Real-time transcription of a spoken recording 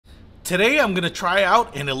Today I'm going to try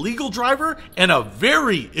out an illegal driver and a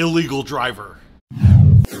very illegal driver.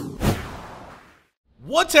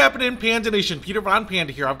 What's happening, Panda Nation? Peter Von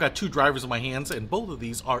Panda here. I've got two drivers in my hands, and both of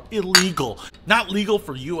these are illegal. Not legal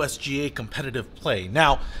for USGA competitive play.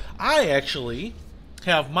 Now, I actually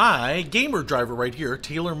have my gamer driver right here,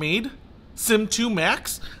 TaylorMade Sim 2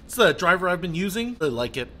 Max. It's the driver I've been using. I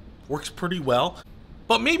like it. Works pretty well.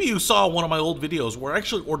 But maybe you saw one of my old videos where I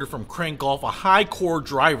actually ordered from Crank Golf a Hi COR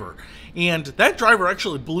driver. And that driver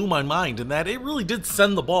actually blew my mind in that it really did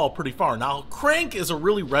send the ball pretty far. Now, Crank is a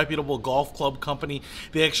really reputable golf club company.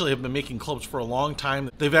 They actually have been making clubs for a long time.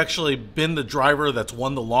 They've actually been the driver that's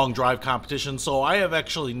won the long drive competition. So I have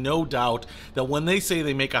actually no doubt that when they say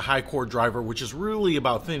they make a Hi COR driver, which is really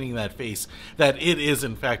about thinning that face, that it is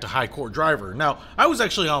in fact a Hi COR driver. Now, I was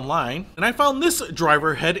actually online and I found this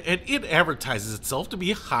driver head, and it advertises itself to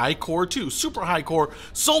be Hi COR too. Super Hi COR,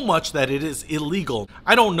 so much that it is illegal.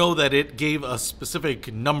 I don't know that it gave a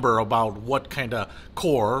specific number about what kind of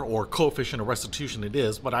core or coefficient of restitution it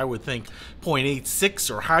is, but I would think 0.86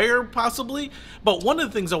 or higher possibly. But one of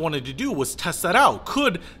the things I wanted to do was test that out.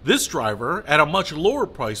 Could this driver at a much lower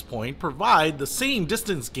price point provide the same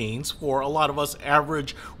distance gains for a lot of us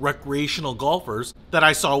average recreational golfers that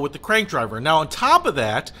I saw with the Crank driver? Now, on top of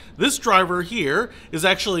that, this driver here is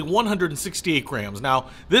actually 168 grams. Now,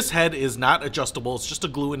 this head is not adjustable. It's just a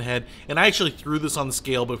glue-in head, and I actually threw this on the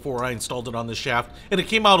scale before I installed it on the shaft, and it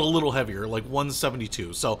came out a little heavier, like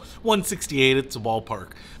 172. So 168, it's a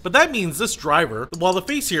ballpark. But that means this driver, while the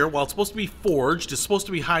face here, while it's supposed to be forged, is supposed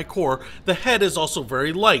to be Hi COR, the head is also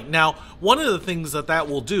very light. Now, one of the things that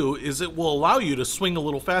will do is it will allow you to swing a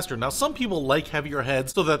little faster. Now, some people like heavier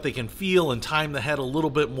heads so that they can feel and time the head a little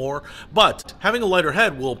bit more, but having a lighter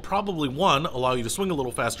head will probably, one, allow you to swing a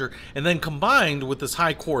little faster, and then combined with this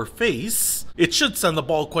Hi COR face, it should send the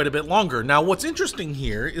ball quite a bit longer. Now, what's interesting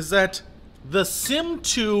here is that the Sim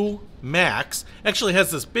 2 Max actually has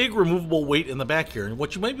this big removable weight in the back here, and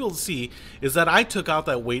what you might be able to see is that I took out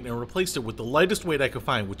that weight and replaced it with the lightest weight I could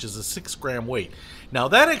find, which is a 6-gram weight. Now,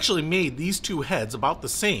 that actually made these two heads about the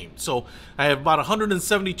same. So I have about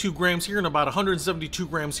 172 grams here and about 172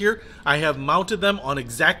 grams here. I have mounted them on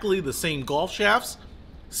exactly the same golf shafts,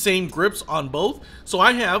 same grips on both. So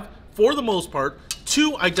I have, for the most part,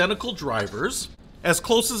 two identical drivers, as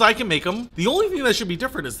close as I can make them. The only thing that should be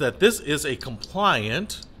different is that this is a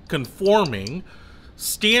compliant, conforming,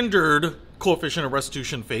 standard coefficient of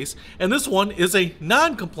restitution face, and this one is a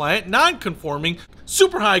non-compliant, non-conforming,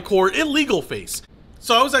 super Hi COR, illegal face.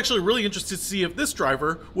 So I was actually really interested to see if this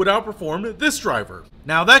driver would outperform this driver.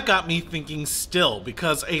 Now, that got me thinking still,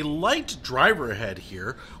 because a light driver head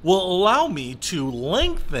here will allow me to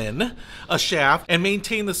lengthen a shaft and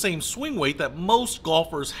maintain the same swing weight that most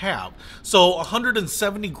golfers have. So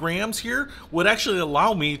 170 grams here would actually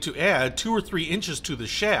allow me to add 2 or 3 inches to the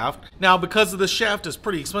shaft. Now, because this shaft is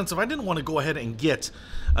pretty expensive, I didn't want to go ahead and get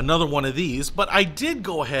another one of these, but I did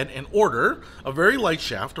go ahead and order a very light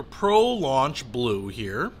shaft, a Pro Launch Blue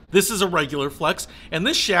here. This is a regular flex, and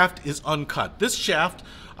this shaft is uncut. This shaft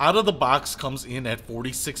out of the box comes in at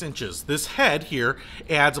 46 inches. This head here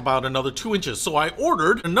adds about another 2 inches. So I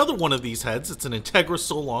ordered another one of these heads. It's an Integra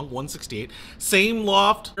Sooolong 168. Same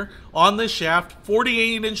loft on this shaft,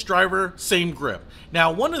 48-inch driver, same grip.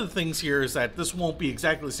 Now, one of the things here is that this won't be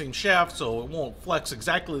exactly the same shaft, so it won't flex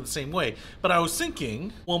exactly the same way. But I was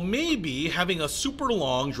thinking, well, maybe having a super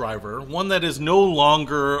long driver, one that is no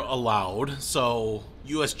longer allowed, so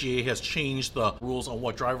USGA has changed the rules on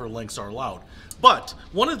what driver lengths are allowed. But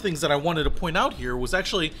one of the things that I wanted to point out here was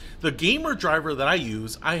actually the gamer driver that I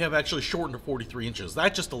use, I have actually shortened to 43 inches.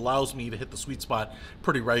 That just allows me to hit the sweet spot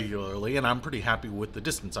pretty regularly, and I'm pretty happy with the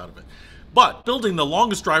distance out of it. But building the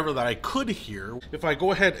longest driver that I could here, if I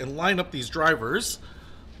go ahead and line up these drivers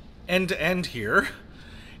end to end here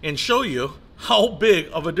and show you how big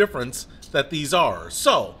of a difference that these are.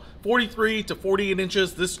 So 43 to 48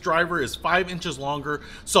 inches, this driver is 5 inches longer.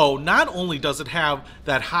 So not only does it have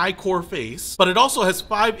that Hi COR face, but it also has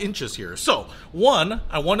 5 inches here. So one,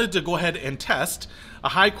 I wanted to go ahead and test a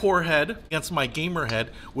Hi COR head against my gamer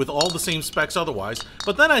head with all the same specs otherwise.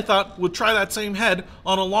 But then I thought we'd try that same head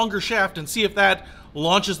on a longer shaft and see if that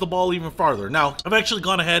launches the ball even farther. Now, I've actually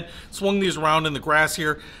gone ahead, swung these around in the grass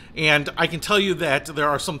here, and I can tell you that there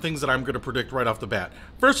are some things that I'm going to predict right off the bat.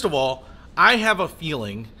 First of all, I have a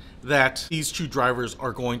feeling that these two drivers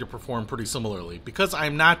are going to perform pretty similarly. Because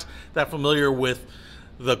I'm not that familiar with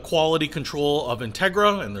the quality control of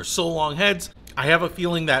Integra and their Sooolong heads, I have a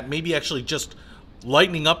feeling that maybe actually just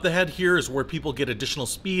Lightening up the head here is where people get additional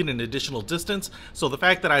speed and additional distance. So the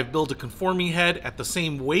fact that I've built a conforming head at the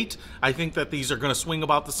same weight, I think that these are going to swing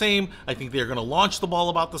about the same. I think they're going to launch the ball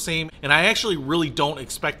about the same. And I actually really don't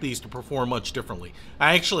expect these to perform much differently.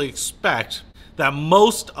 I actually expect that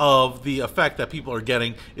most of the effect that people are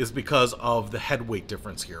getting is because of the head weight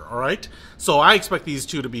difference here, all right? So I expect these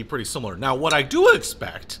two to be pretty similar. Now, what I do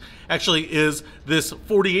expect actually is this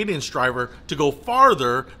 48-inch driver to go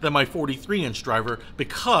farther than my 43-inch driver,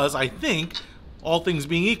 because I think, all things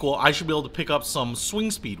being equal, I should be able to pick up some swing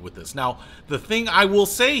speed with this. Now, the thing I will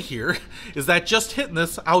say here is that just hitting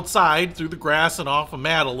this outside through the grass and off a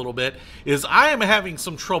mat a little bit is I am having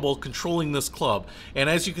some trouble controlling this club. And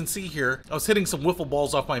as you can see here, I was hitting some wiffle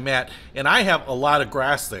balls off my mat, and I have a lot of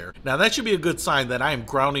grass there. Now, that should be a good sign that I am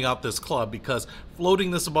grounding out this club, because floating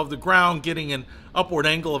this above the ground, getting an upward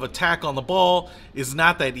angle of attack on the ball is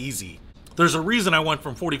not that easy. There's a reason I went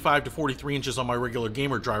from 45 to 43 inches on my regular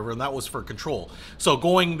gamer driver, and that was for control. So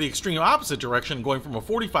going the extreme opposite direction, going from a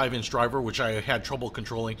 45-inch driver, which I had trouble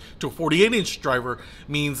controlling, to a 48-inch driver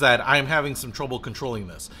means that I'm having some trouble controlling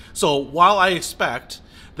this. So while I expect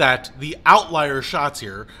that the outlier shots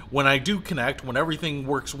here, when I do connect, when everything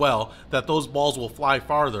works well, that those balls will fly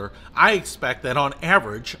farther, I expect that on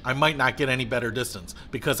average, I might not get any better distance,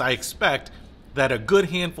 because I expect that a good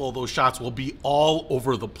handful of those shots will be all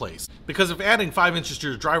over the place. Because if adding 5 inches to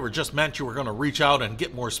your driver just meant you were going to reach out and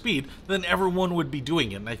get more speed, then everyone would be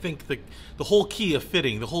doing it. And I think the whole key of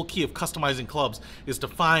fitting, the whole key of customizing clubs is to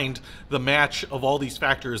find the match of all these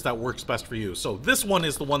factors that works best for you. So this one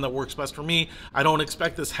is the one that works best for me. I don't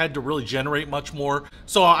expect this head to really generate much more.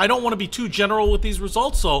 So I don't want to be too general with these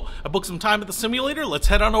results, so I booked some time at the simulator. Let's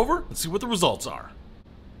head on over and see what the results are.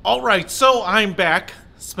 All right, so I'm back.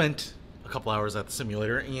 Spent couple hours at the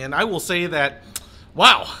simulator, and I will say that,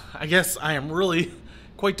 wow, I guess I am really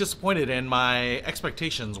quite disappointed, and my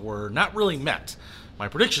expectations were not really met. My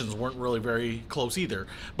predictions weren't really very close either.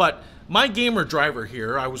 But my gamer driver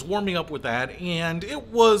here, I was warming up with that, and it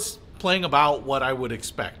was playing about what I would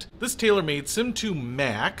expect. This TaylorMade Sim2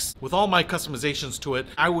 Max, with all my customizations to it,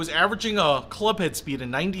 I was averaging a club head speed of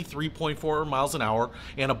 93.4 miles an hour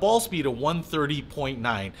and a ball speed of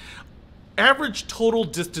 130.9. Average total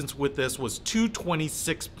distance with this was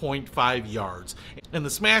 226.5 yards, and the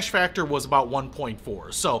smash factor was about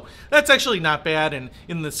 1.4. So that's actually not bad, and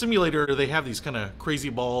in the simulator they have these kind of crazy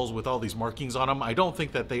balls with all these markings on them. I don't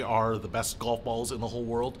think that they are the best golf balls in the whole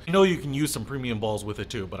world. I know you can use some premium balls with it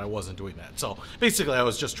too, but I wasn't doing that. So basically I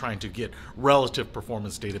was just trying to get relative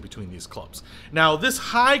performance data between these clubs. Now this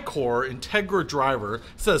Hi COR Integra driver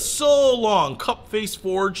says Sooolong cup face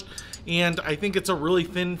forged, and I think it's a really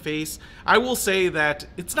thin face. I will say that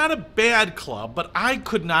it's not a bad club, but I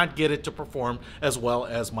could not get it to perform as well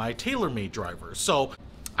as my TaylorMade driver. So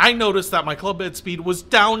I noticed that my club head speed was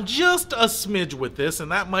down just a smidge with this,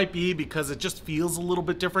 and that might be because it just feels a little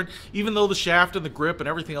bit different, even though the shaft and the grip and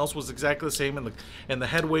everything else was exactly the same, and the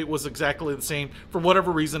head weight was exactly the same. For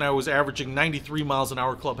whatever reason, I was averaging 93 miles an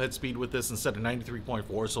hour club head speed with this instead of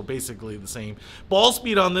 93.4, so basically the same. Ball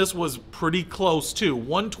speed on this was pretty close too,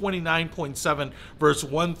 129.7 versus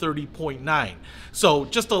 130.9. So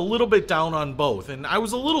just a little bit down on both, and I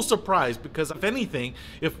was a little surprised because if anything,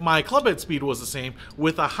 if my club head speed was the same,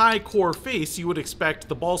 with a Hi COR face, you would expect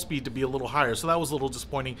the ball speed to be a little higher, so that was a little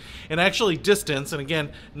disappointing. And actually distance, and again,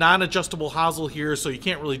 non-adjustable hosel here, so you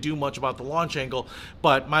can't really do much about the launch angle,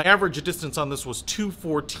 but my average distance on this was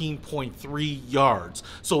 214.3 yards,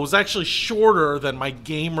 so it was actually shorter than my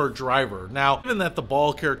gamer driver. Now, given that the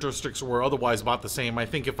ball characteristics were otherwise about the same, I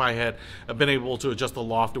think if I had been able to adjust the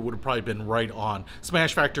loft, it would have probably been right on.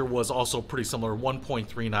 Smash factor was also pretty similar,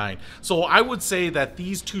 1.39. So I would say that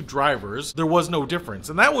these two drivers, there was no difference.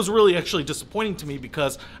 And that was really actually disappointing to me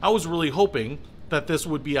because I was really hoping that this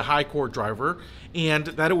would be a Hi COR driver and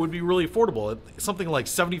that it would be really affordable. Something like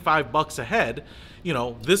 75 bucks a head, you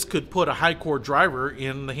know, this could put a Hi COR driver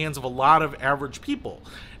in the hands of a lot of average people.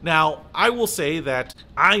 Now, I will say that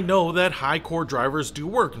I know that Hi COR drivers do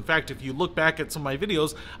work. In fact, if you look back at some of my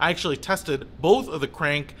videos, I actually tested both of the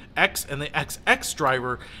Crank X and the XX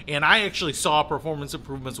driver, and I actually saw performance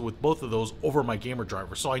improvements with both of those over my gamer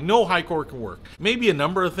driver. So I know Hi COR can work. Maybe a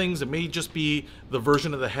number of things. It may just be the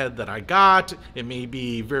version of the head that I got. It may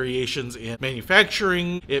be variations in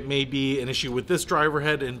manufacturing. It may be an issue with this driver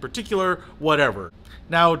head in particular, whatever.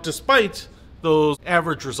 Now, despite those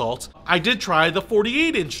average results, I did try the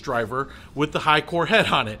 48-inch driver with the Hi COR head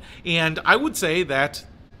on it, and I would say that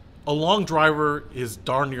a long driver is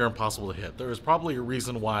darn near impossible to hit. There is probably a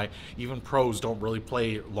reason why even pros don't really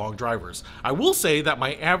play long drivers. I will say that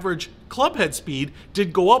my average club head speed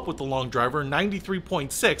did go up with the long driver,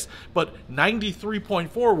 93.6, but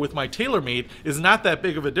 93.4 with my TaylorMade is not that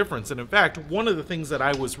big of a difference. And in fact, one of the things that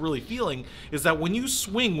I was really feeling is that when you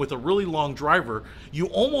swing with a really long driver, you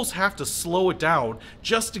almost have to slow it down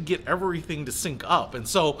just to get everything to sync up. And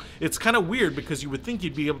so it's kind of weird because you would think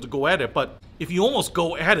you'd be able to go at it, but if you almost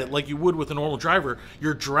go at it like you would with a normal driver,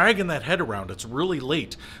 you're dragging that head around. It's really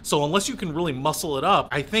late. So unless you can really muscle it up,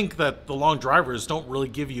 I think that the long drivers don't really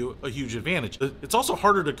give you a huge advantage. It's also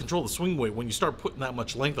harder to control the swing weight when you start putting that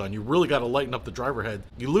much length on. You really got to lighten up the driver head.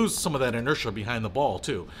 You lose some of that inertia behind the ball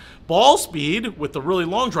too. Ball speed with the really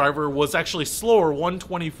long driver was actually slower,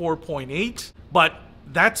 124.8, but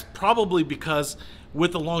that's probably because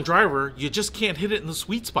with the long driver, you just can't hit it in the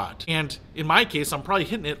sweet spot. And in my case, I'm probably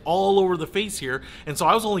hitting it all over the face here. And so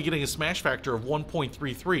I was only getting a smash factor of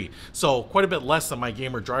 1.33. So quite a bit less than my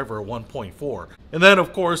gamer driver at 1.4. And then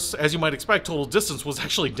of course, as you might expect, total distance was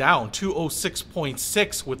actually down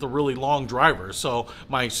 206.6 with the really long driver. So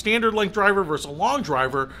my standard length driver versus a long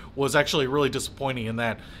driver was actually really disappointing in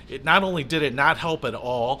that it not only did it not help at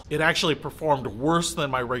all, it actually performed worse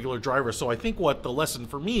than my regular driver. So I think what the lesson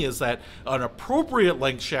for me is that an appropriate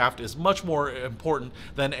length shaft is much more important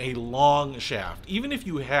than a long shaft. Even if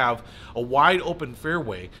you have a wide open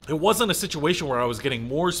fairway, it wasn't a situation where I was getting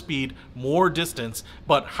more speed, more distance,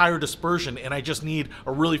 but higher dispersion, and I just need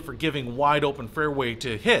a really forgiving wide open fairway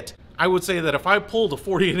to hit. I would say that if I pulled a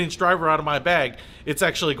 48-inch driver out of my bag, it's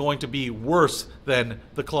actually going to be worse than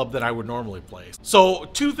the club that I would normally play. So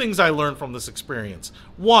two things I learned from this experience.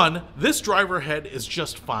 One, this driver head is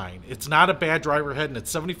just fine. It's not a bad driver head, and it's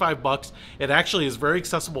 75 bucks. It actually is very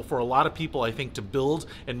accessible for a lot of people, I think, to build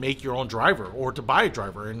and make your own driver or to buy a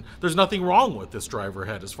driver. And there's nothing wrong with this driver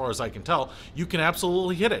head as far as I can tell. You can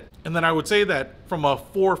absolutely hit it. And then I would say that from a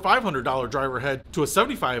 $400 or $500 driver head to a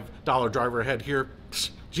 $75 driver head here,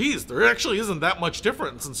 geez, there actually isn't that much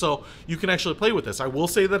difference, and so you can actually play with this. I will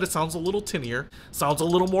say that it sounds a little tinnier, sounds a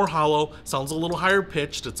little more hollow, sounds a little higher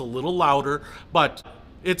pitched, it's a little louder, but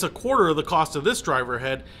it's a quarter of the cost of this driver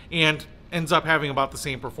head and ends up having about the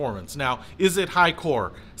same performance. Now, is it Hi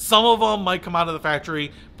COR? Some of them might come out of the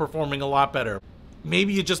factory performing a lot better.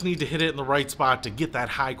 Maybe you just need to hit it in the right spot to get that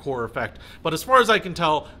Hi COR effect. But as far as I can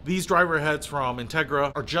tell, these driver heads from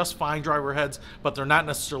Integra are just fine driver heads, but they're not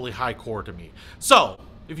necessarily Hi COR to me. So,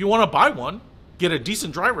 if you want to buy one, get a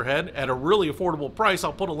decent driver head at a really affordable price,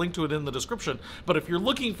 I'll put a link to it in the description. But if you're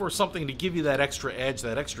looking for something to give you that extra edge,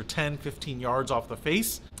 that extra 10, 15 yards off the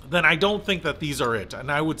face, then I don't think that these are it. And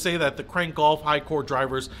I would say that the Crank Golf Hi COR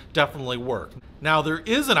drivers definitely work. Now, there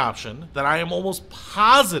is an option that I am almost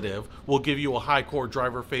positive will give you a Hi COR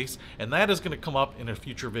driver face, and that is going to come up in a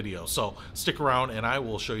future video. So stick around and I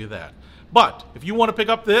will show you that. But if you want to pick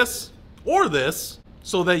up this or this,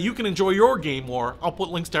 so that you can enjoy your game more, I'll put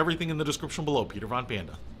links to everything in the description below. Peter Von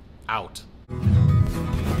Panda, out.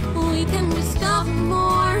 We can discover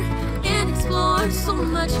more and explore so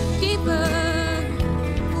much deeper.